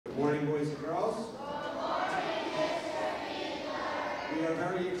Morning, boys and girls. Good morning, Mr. Fiedler. We are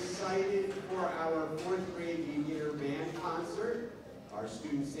very excited for our 4th grade beginner band concert. Our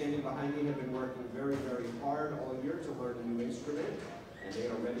students standing behind me have been working very, very hard all year to learn a new instrument, and they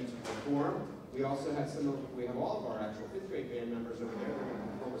are ready to perform. We also have all of our actual 5th grade band members over there. They're going to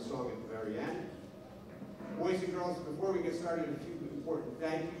perform a song at the very end. Boys and girls, before we get started, a few important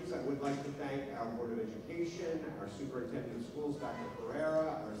thank yous. I would like to thank our Board of Education, our Superintendent of Schools, Dr.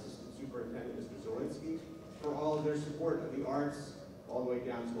 Pereira, our Assistant Superintendent, Mr. Zielinski, for all of their support of the arts all the way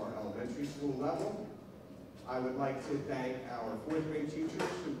down to our elementary school level. I would like to thank our 4th grade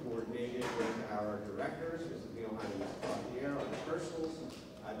teachers who coordinated with our directors, Mrs. Neilheim and Mrs. Gauthier, on the rehearsals.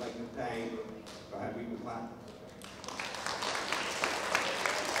 I'd like to thank, go ahead, we can clap.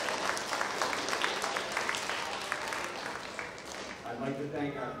 I'd like to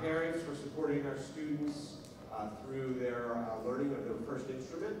thank our parents for supporting our students through their learning of their first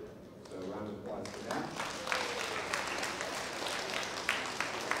instrument. So a round of applause for that.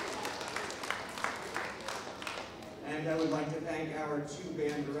 And I would like to thank our 2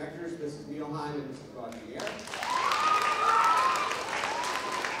 band directors, Mrs. Neilheim and Mrs. Gauthier.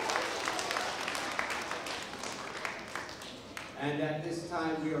 And at this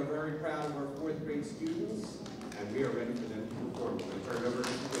time, we are very proud of our 4th grade students, and we are ready for them to perform. I'm going to turn it over to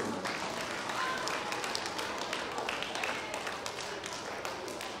Mrs. Neilheim.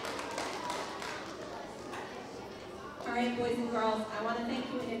 All right, boys and girls, I want to thank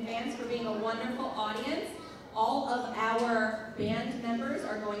you in advance for being a wonderful audience. All of our band members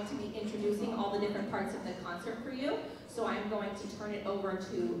are going to be introducing all the different parts of the concert for you, so I'm going to turn it over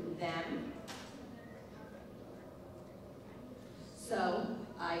to them. So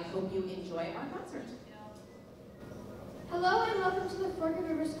I hope you enjoy our concert. Hello and welcome to the Forked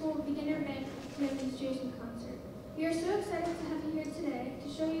River School Beginner Band Demonstration Concert. We are so excited to have you here today to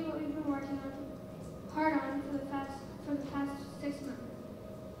show you what we've been working hard on for the past 6 months.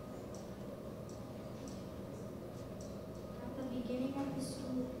 At the beginning of this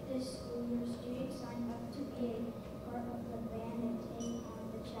school year, students signed up to be a part of the band and take on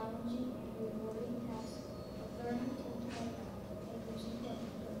the challenging and rewarding task of learning to play a musical instrument.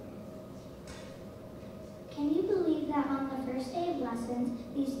 Can you believe that on the first day of lessons,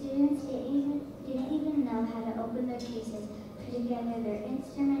 these students didn't even know how to open their cases, put together their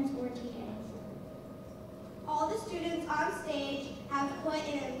instruments, or to hit? All the students on stage have put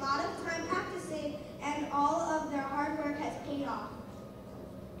in a lot of time practicing, and all of their hard work has paid off.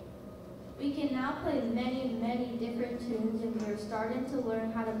 We can now play many, many different tunes, and we're starting to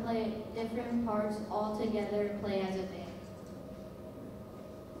learn how to play different parts all together and play as a band.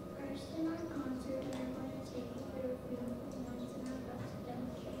 First in our concert, we are going to take you through a few points in our book to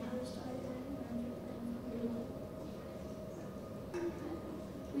demonstrate how we started and learned to play.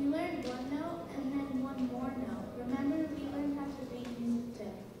 We learned one note and then one more note. Remember, we learned how to read music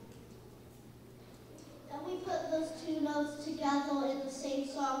too. Then we put those 2 notes together in the same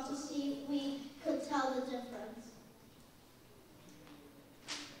song to see if we could tell the difference.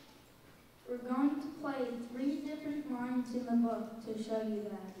 We're going to play 3 different lines in the book to show you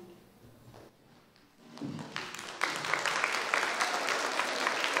that.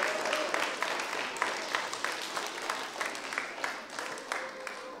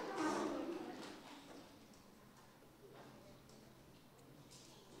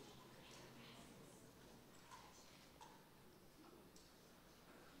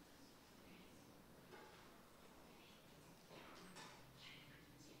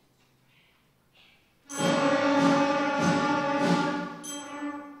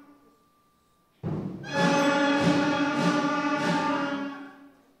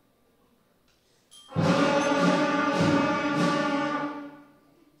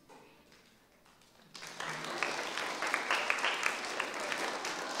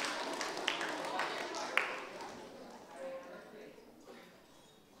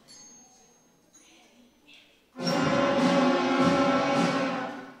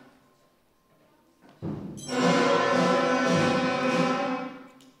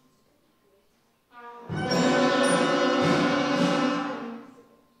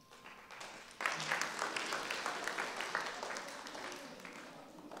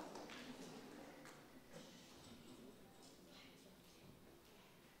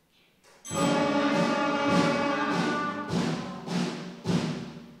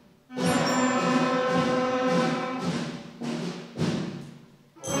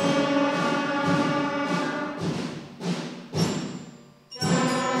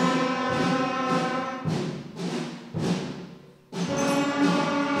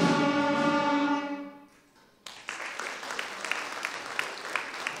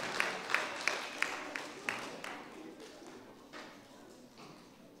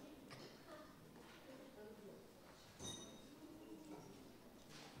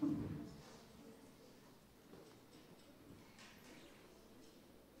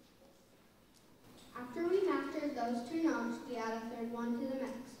 those 2 notes, we add a third one to the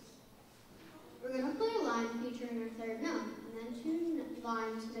mix. We're going to play a line featuring our third note, and then 2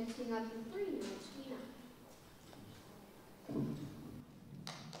 lines mixing up the 3 notes we know.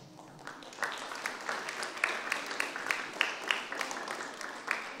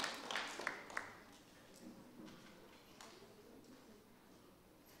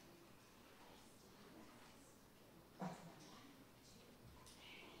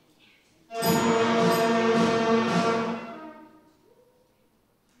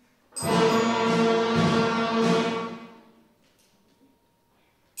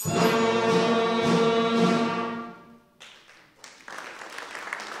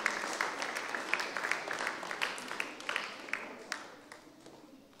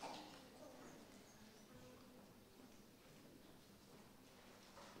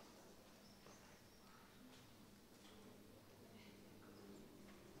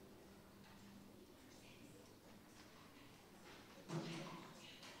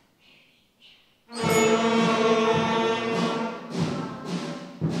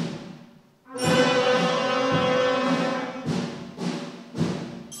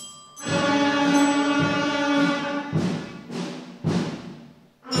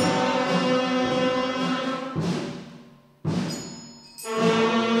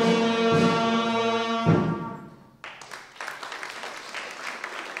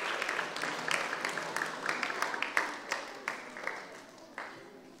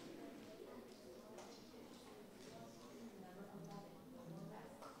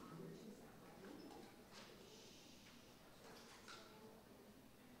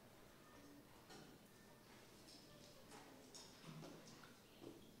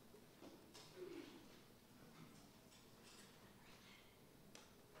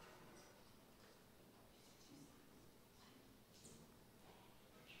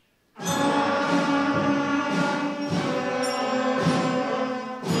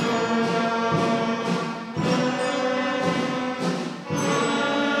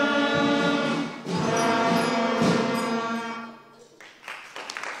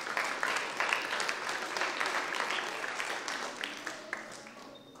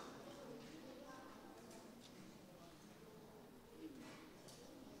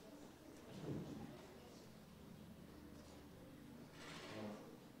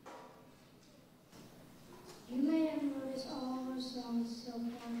 You may have noticed all of our songs so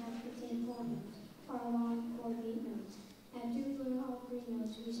far have contained 4 notes, or along 4 beat notes. After we learned all 3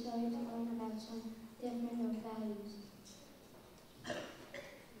 notes, we started to learn about some different note values.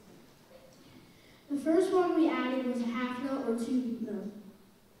 The first one we added was a half note or 2 beat note.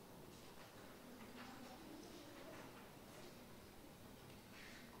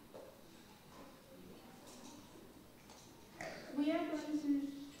 We are going to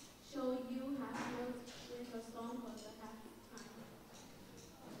show you half notes with a song called The Half Time.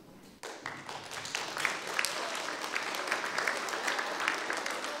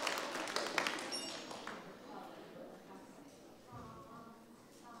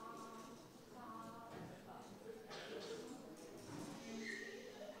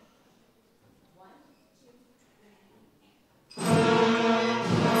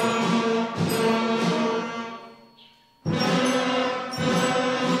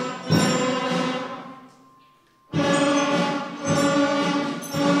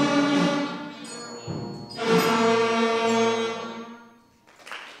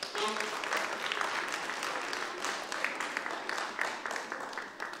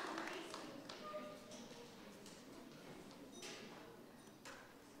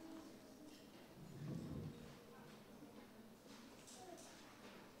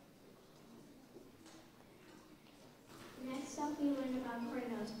 Next up, we learned about quarter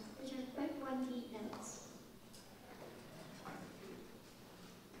notes, which are quick 1 beat notes.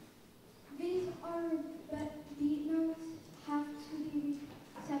 These are beat notes have to be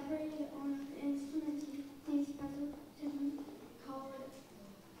separated on the instrument to a special technique called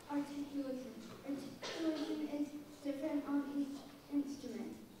articulation. Articulation is different on each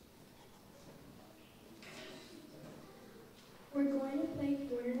instrument. We're going to play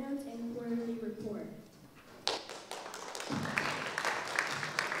quarter notes and quarterly report.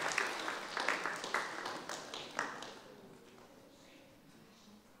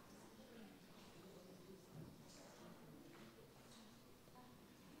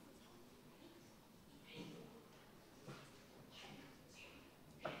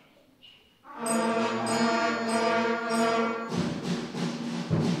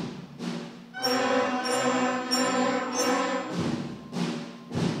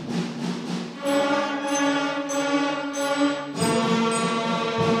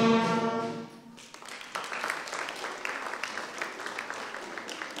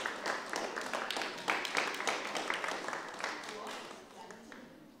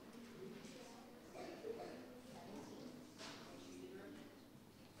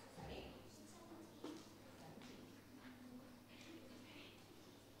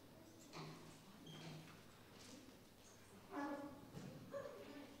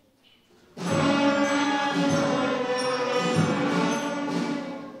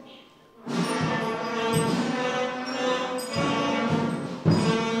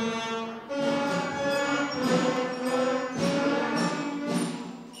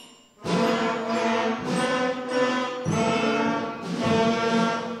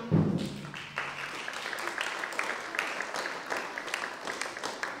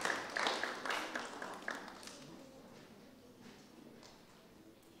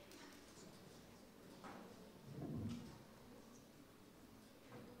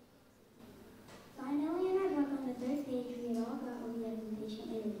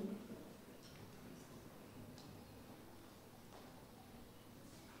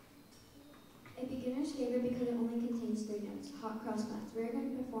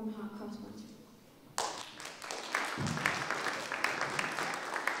 perform Hot Cross Buns.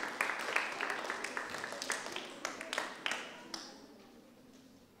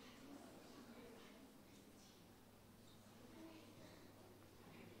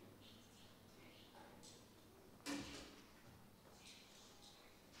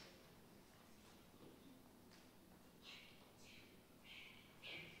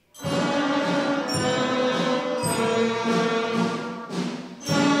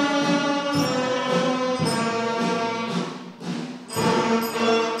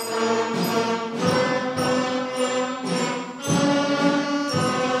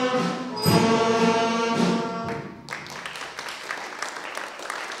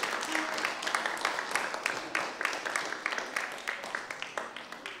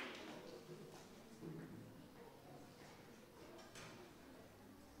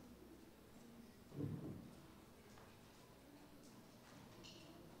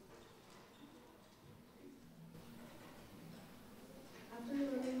 After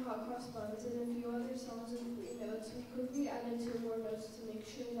learning Hot Cross Buns and a few other songs and 3 notes, we quickly added 2 more notes to make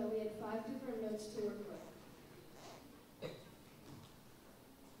sure that we had 5 different notes to work with.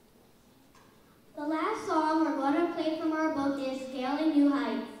 The last song we're going to play from our book is Scaling New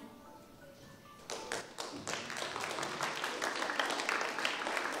Heights.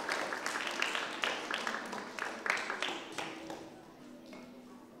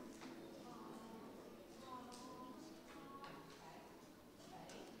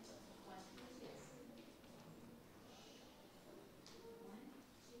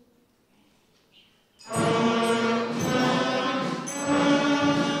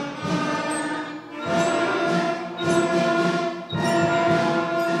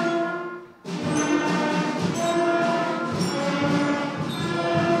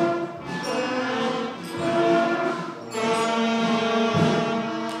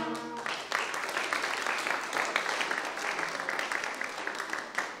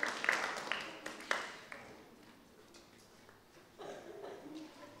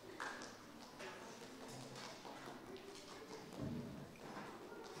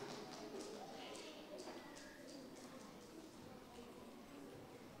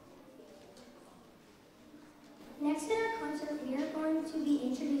 Next in our concert, we are going to be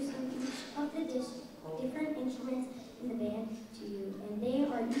introducing each of the different instruments in the band to you, and they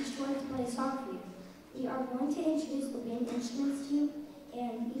are each going to play a song for you. We are going to introduce the band instruments to you,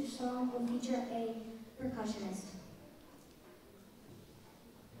 and each song will feature a percussionist.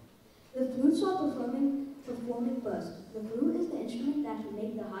 The flutes are performing first. The flute is the instrument that will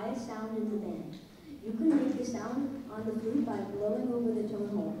make the highest sound in the band. You can make the sound on the flute by blowing over the tone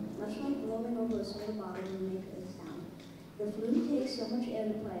hole, much like blowing over a soda bottle to make a sound. The flute takes so much air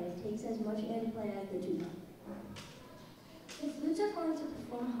to play. It takes as much air to play as the tuba. The flutes are going to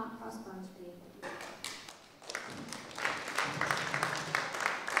perform Hot Cross Buns for you.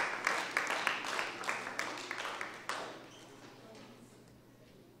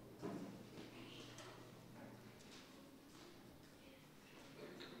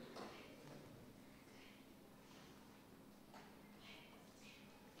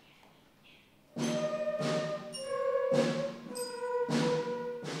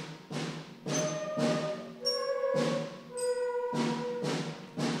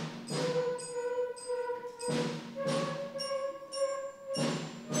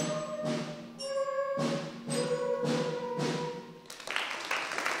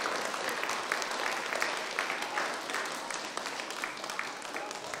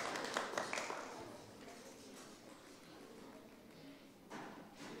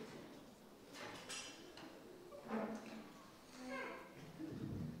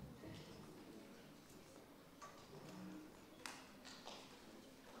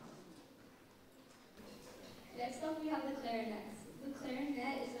 Next up, we have the clarinet. The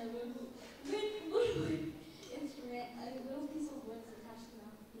clarinet is a wood instrument, a little piece of wood attached to the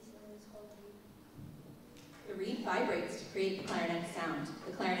mouthpiece, and it's called a reed. The reed vibrates to create the clarinet sound.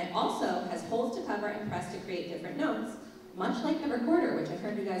 The clarinet also has holes to cover and press to create different notes, much like the recorder, which I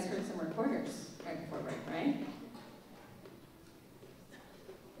heard you guys heard some recorders right before break, right?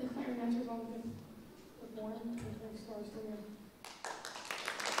 The clarinets are going to perform with next stars for you.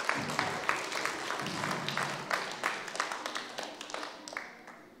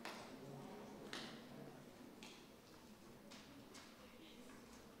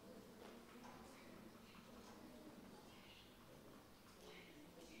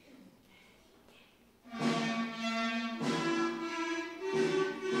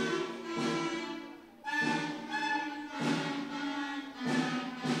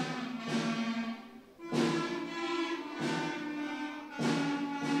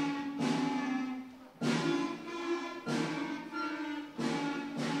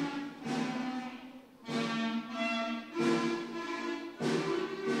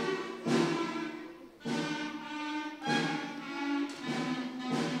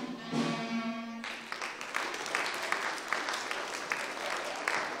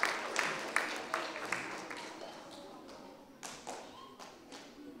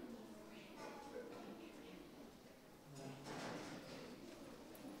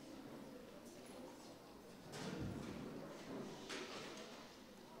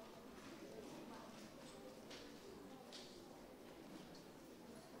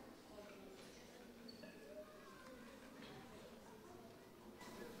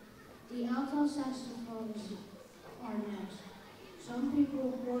 The alto saxophones are next. Some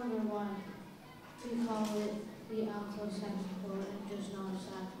people wonder why we call it the alto saxophone and just not a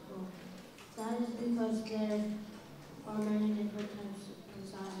saxophone. That is because there are many different types and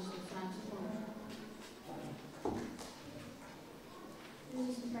sizes of saxophones.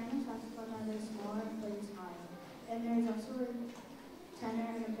 There's a soprano saxophone that is smaller and plays higher. And there's also a tenor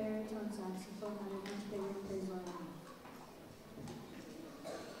and a baritone saxophone that is much bigger and plays lower.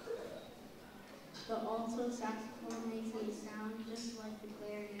 The alto saxophone makes a sound just like the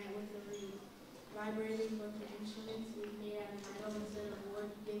clarinet with the reed. Vibrating with the instruments is made out of metal instead of wood,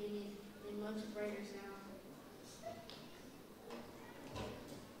 giving it a much brighter sound.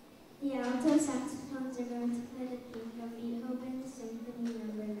 The alto saxophones are going to play the theme from Beethoven's Symphony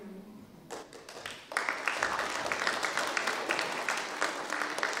No. 9.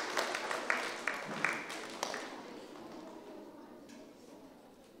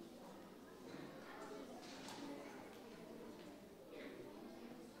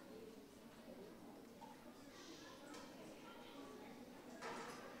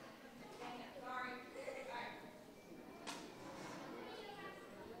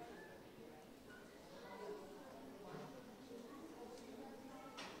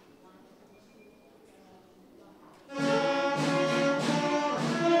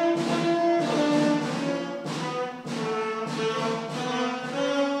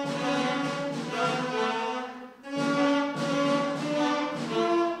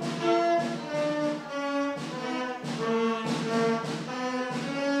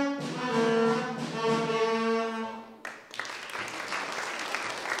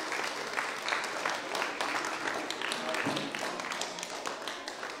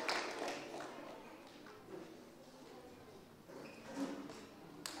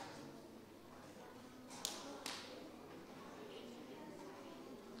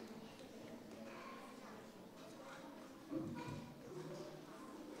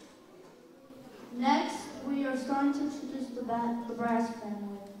 Next, we are starting to introduce the brass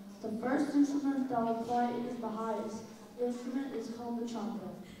family. The first instrument that will play is the highest. The instrument is called the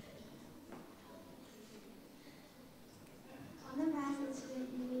trumpet. On the brass instrument,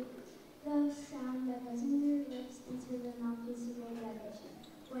 you make the sound by buzzing your lips into the mouthpiece to make vibration.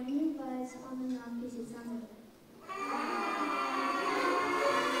 When you buzz on the mouthpiece, it sounds like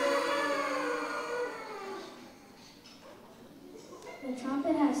the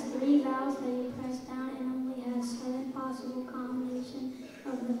trumpet has 3 valves that you press down and only has 7 possible combinations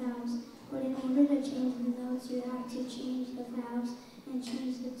of the valves. But in order to change the notes, you have to change the valves and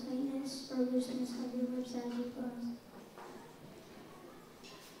change the tightness or looseness of your lips as you buzz.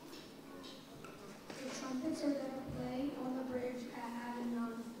 The trumpets are going to play on the bridge at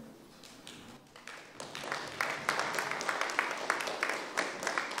Avignon.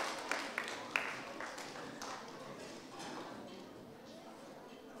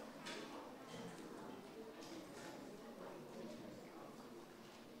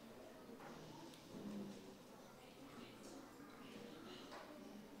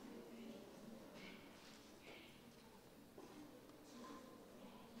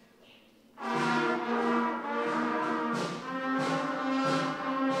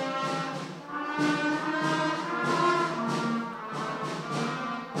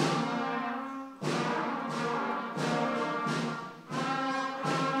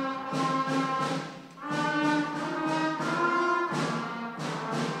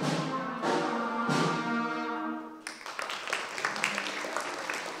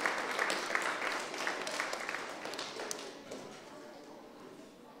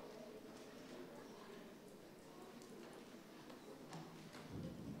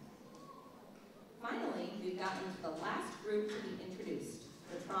 Finally, we've gotten to the last group to be introduced,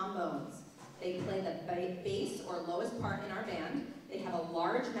 the trombones. They play the bass or lowest part in our band. They have a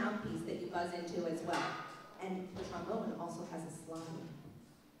large mouthpiece that you buzz into as well. And the trombone also has a slide.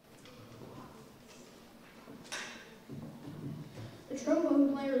 The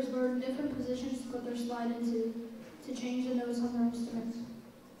trombone players learn different positions to put their slide into to change the notes on their instruments.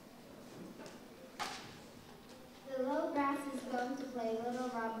 The low brass is going to play Little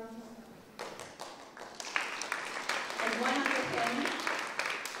Robin Hood. And one other thing,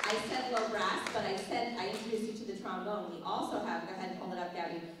 I said low brass, but I introduced you to the trombone. We also have, go ahead and hold it up,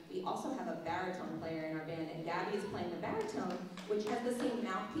 Gabby. We also have a baritone player in our band, and Gabby is playing the baritone, which has the same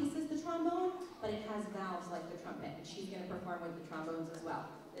mouthpiece as the trombone, but it has valves like the trumpet, and she's going to perform with the trombones as well.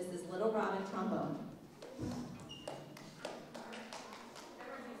 This is Little Robin Trombone.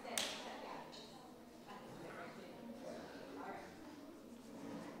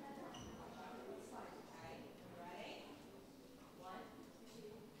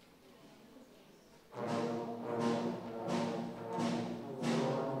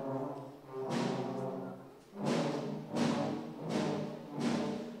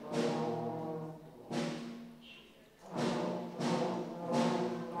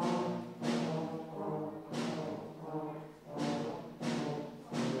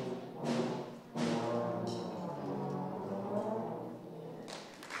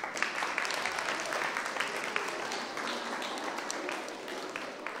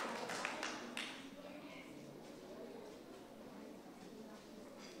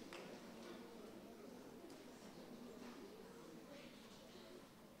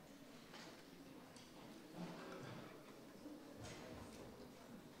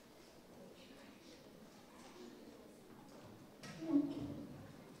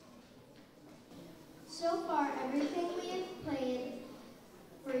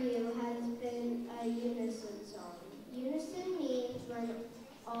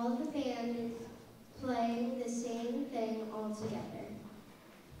 all the band is playing the same thing all together.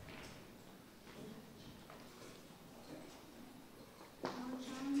 Our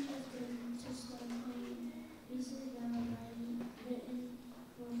challenge has been to start playing pieces that are written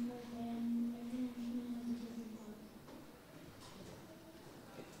for the band. Every instrument has a different part.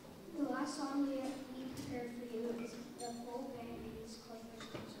 The last song we prepared for you is the full band is called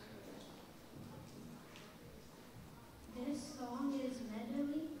Christmas. This song is a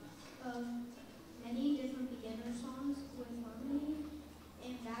medley of many different beginner songs with harmony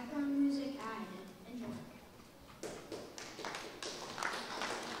and background music added. Enjoy.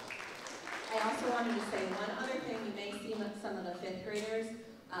 I also wanted to say one other thing. You may see some of the fifth graders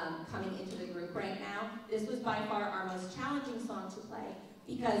coming into the group right now. This was by far our most challenging song to play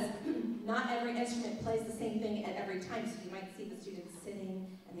because not every instrument plays the same thing at every time. So you might see the students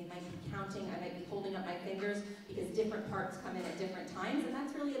sitting and they might be counting. I might be holding up my fingers because different parts come in at different times, and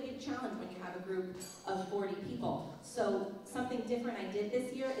that's really a big challenge when you have a group of 40 people. So something different I did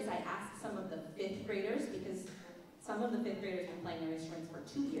this year is I asked some of the fifth graders, because some of the fifth graders have been playing their instruments for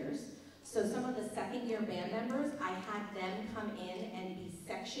 2 years. So some of the second year band members, I had them come in and be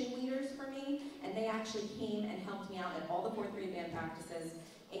section leaders for me, and they actually came and helped me out at all the fourth grade band practices,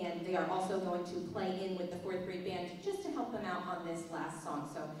 and they are also going to play in with the fourth grade band just to help them out on this last song.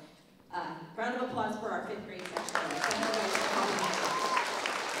 So round of applause for our fifth grade section. Thank you guys for coming.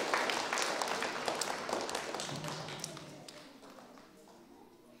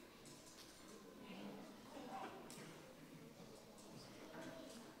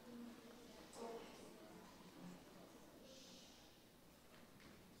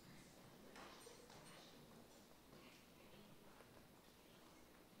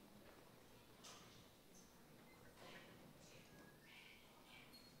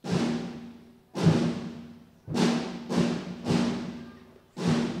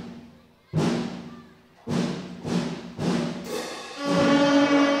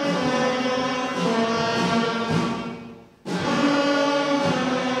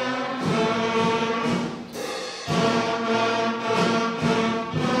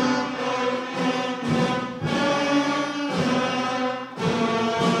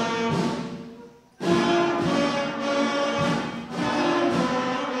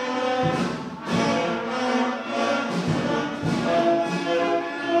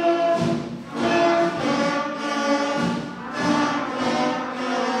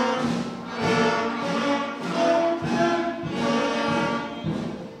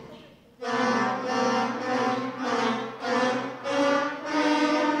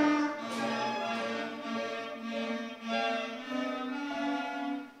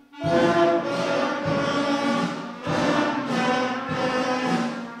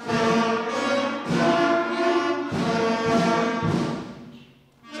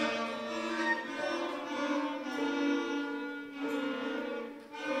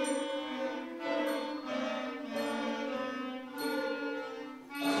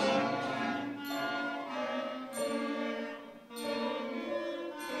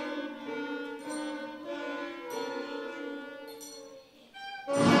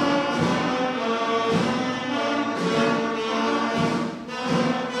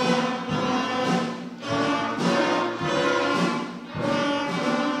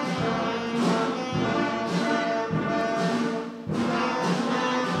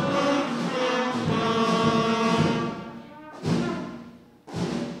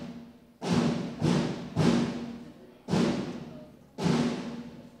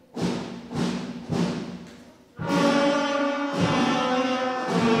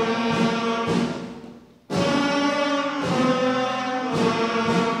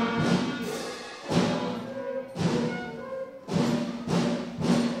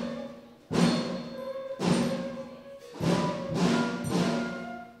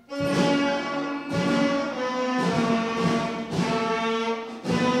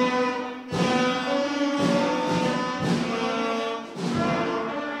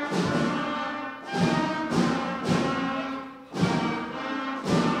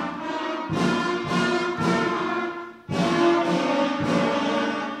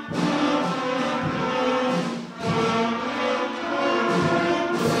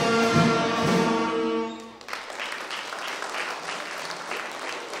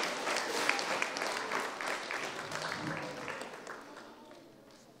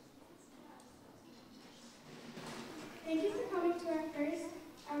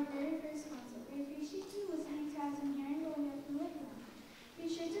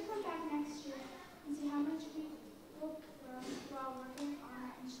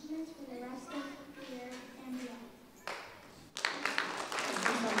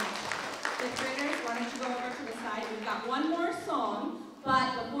 side. We've got one more song,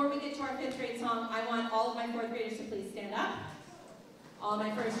 but before we get to our 5th grade song, I want all of my 4th graders to please stand up. All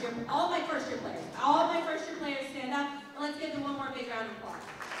my first year players stand up, and let's give them one more big round of applause.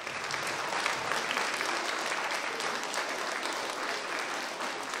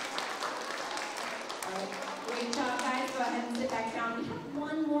 All right, great job, guys. Go ahead and sit back down. We have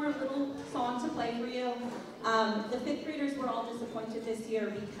one more little song to play for you. The 5th graders were all disappointed this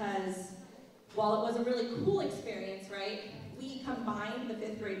year because while it was a really cool experience, right, we combined the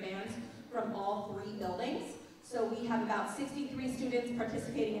 5th grade bands from all 3 buildings. So we have about 63 students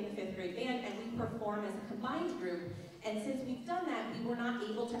participating in the 5th grade band, and we perform as a combined group. And since we've done that, we were not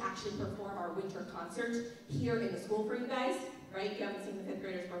able to actually perform our winter concert here in the school for you guys, right? You haven't seen the 5th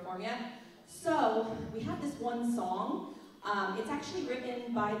graders perform yet. So we have this one song. It's actually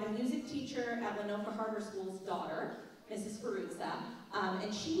written by the music teacher at Lenoka Harbor School's daughter, Mrs. Ferruzza.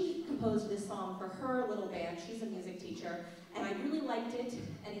 And she composed this song for her little band. She's a music teacher. And I really liked it,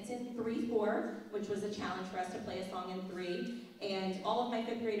 and it's in 3/4, which was a challenge for us to play a song in 3. And all of my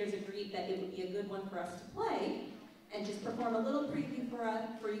 5th graders agreed that it would be a good one for us to play and just perform a little preview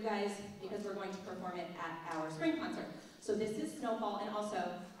for you guys because we're going to perform it at our spring concert. So this is Snowfall, and also,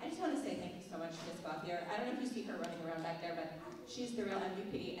 I just want to say thank you so much to Miss Gauthier. I don't know if you see her running around back there, but she's the real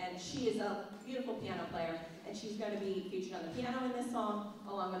MVP, and she is a beautiful piano player, and she's going to be featured on the piano in this song,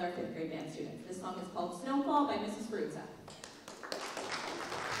 along with our 5th grade band students. This song is called Snowfall by Mrs. Ferruzza.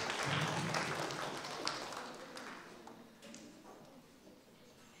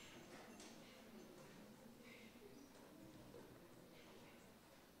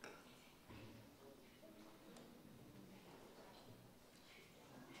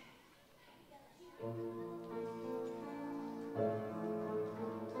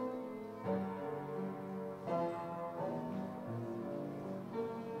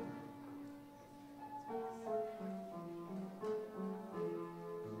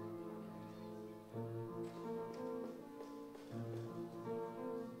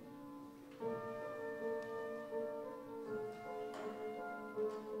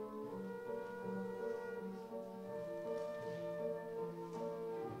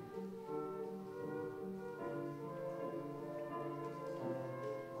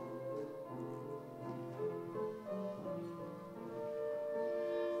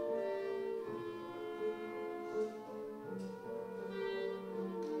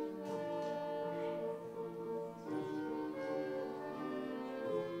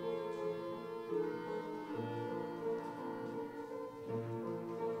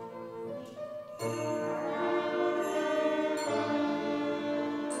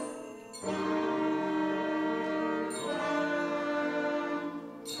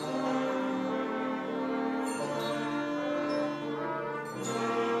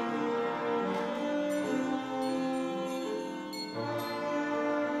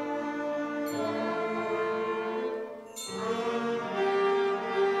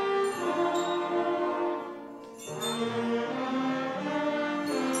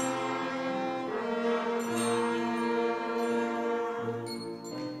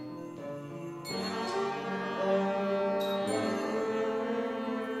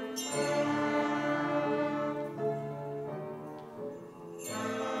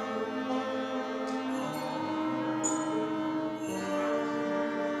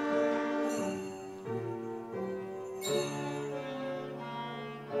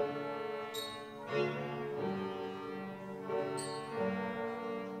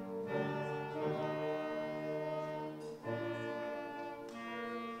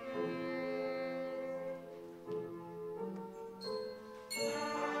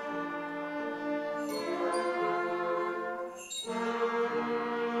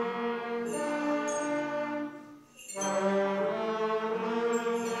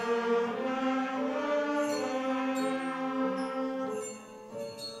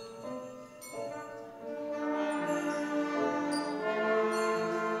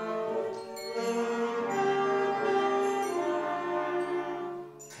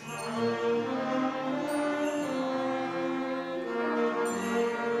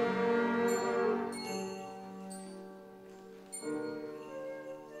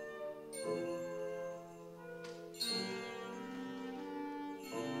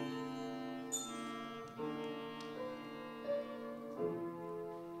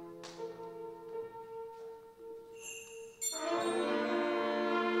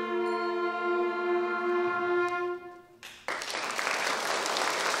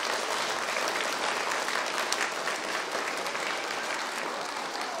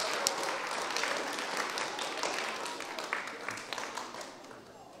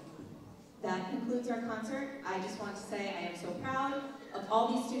 that concludes our concert. I just want to say I am so proud of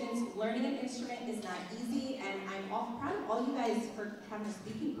all these students. Learning an instrument is not easy, and I'm proud of all you guys for having a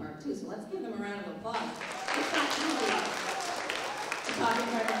speaking part too, so let's give them a round of applause. It's not easy to talk in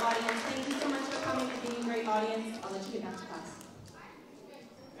front of an audience. Thank you so much for coming and being a great audience. I'll let you get back to class.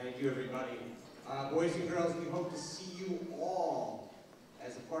 Thank you, everybody. Boys and girls, we hope to see you all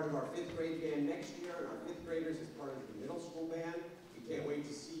as a part of our 5th grade band next year, and our 5th graders as part of the middle school band. We can't wait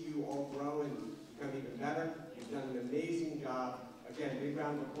to see you all grow and become even better. You've done an amazing job. Again, big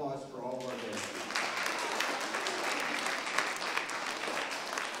round of applause for all of our band.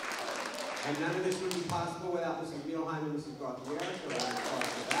 And none of this would be possible without Mrs. Mielheim and Mrs. Gauthier, so round of applause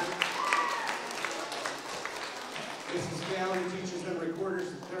for that. Mrs. Gale, who teaches them recorders